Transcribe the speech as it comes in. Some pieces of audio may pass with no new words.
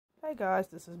Hey guys,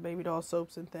 this is Baby Doll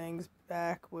Soaps and Things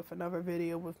back with another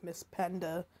video with Miss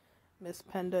Penda. Miss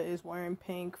Penda is wearing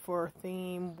pink for a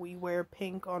theme. We wear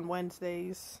pink on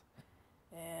Wednesdays.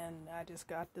 And I just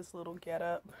got this little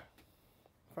getup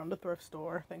from the thrift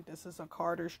store. I think this is a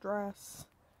Carter's dress.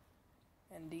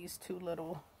 And these two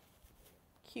little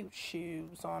cute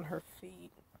shoes on her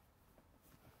feet.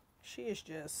 She is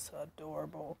just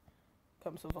adorable.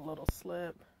 Comes with a little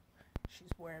slip.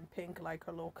 She's wearing pink like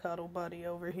her little cuddle buddy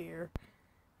over here.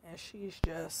 And she's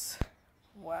just,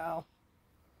 wow.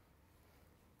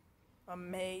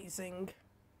 Amazing.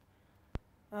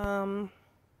 I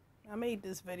made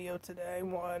this video today.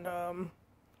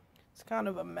 It's kind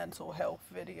of a mental health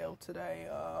video today.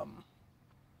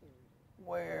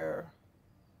 Where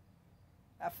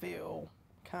I feel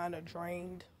kind of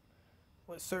drained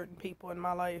with certain people in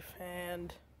my life.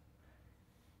 And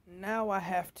now I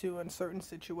have to, in certain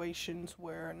situations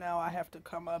where now I have to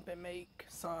come up and make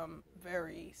some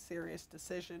very serious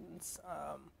decisions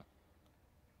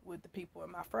with the people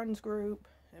in my friends group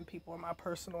and people in my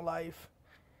personal life.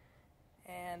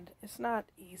 And it's not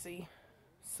easy.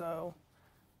 So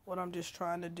what I'm just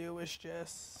trying to do is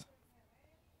just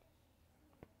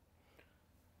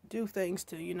do things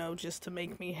to, just to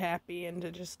make me happy and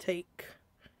to just take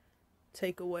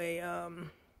away,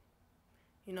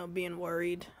 being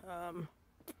worried.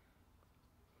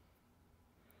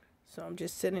 So I'm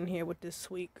just sitting here with this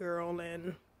sweet girl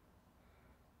and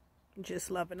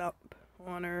just loving up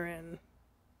on her, and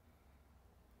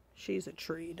she's a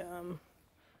treat.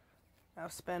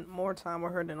 I've spent more time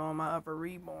with her than all my other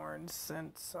reborns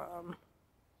since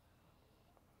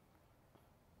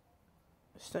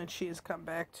she has come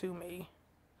back to me,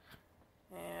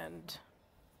 and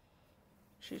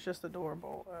she's just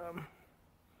adorable.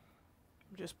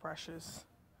 Just precious.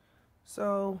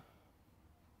 So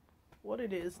what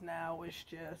it is now is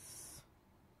just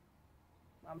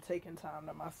I'm taking time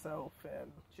to myself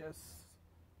and just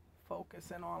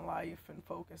focusing on life and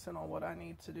focusing on what I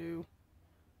need to do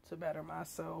to better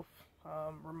myself,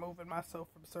 removing myself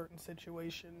from certain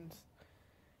situations.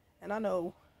 And I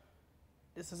know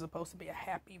this is supposed to be a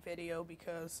happy video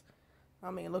because,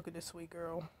 look at this sweet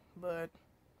girl, but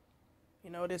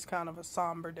it is kind of a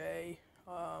somber day.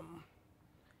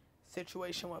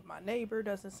 Situation with my neighbor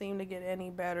doesn't seem to get any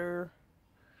better.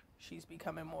 She's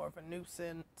becoming more of a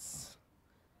nuisance.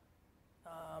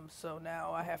 So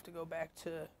now I have to go back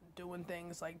to doing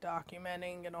things like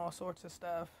documenting and all sorts of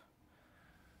stuff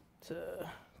to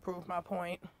prove my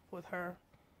point with her.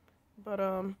 But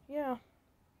yeah,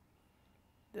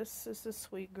 this is a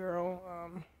sweet girl.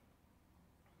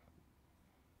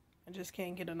 I just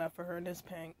can't get enough of her in this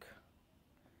pink.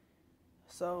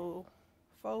 So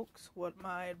folks, what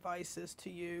my advice is to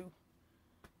you,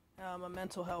 my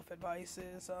mental health advice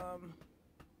is,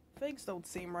 things don't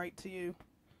seem right to you.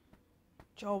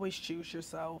 You always choose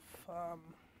yourself.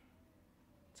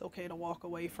 It's okay to walk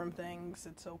away from things.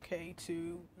 It's okay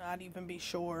to not even be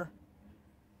sure,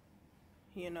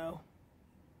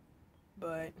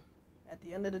 but at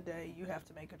the end of the day, you have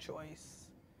to make a choice.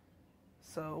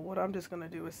 So what I'm just going to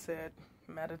do is sit,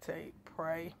 meditate,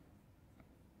 pray,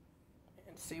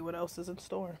 and see what else is in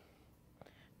store.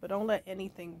 But don't let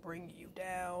anything bring you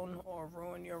down or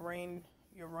ruin your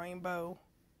rainbow.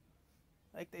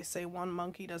 Like they say, one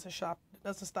monkey doesn't stop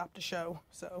the show.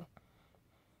 So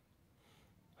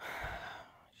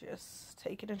just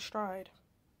take it in stride.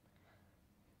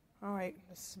 Alright,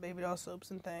 this is Baby Doll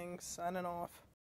Soaps and Things, signing off.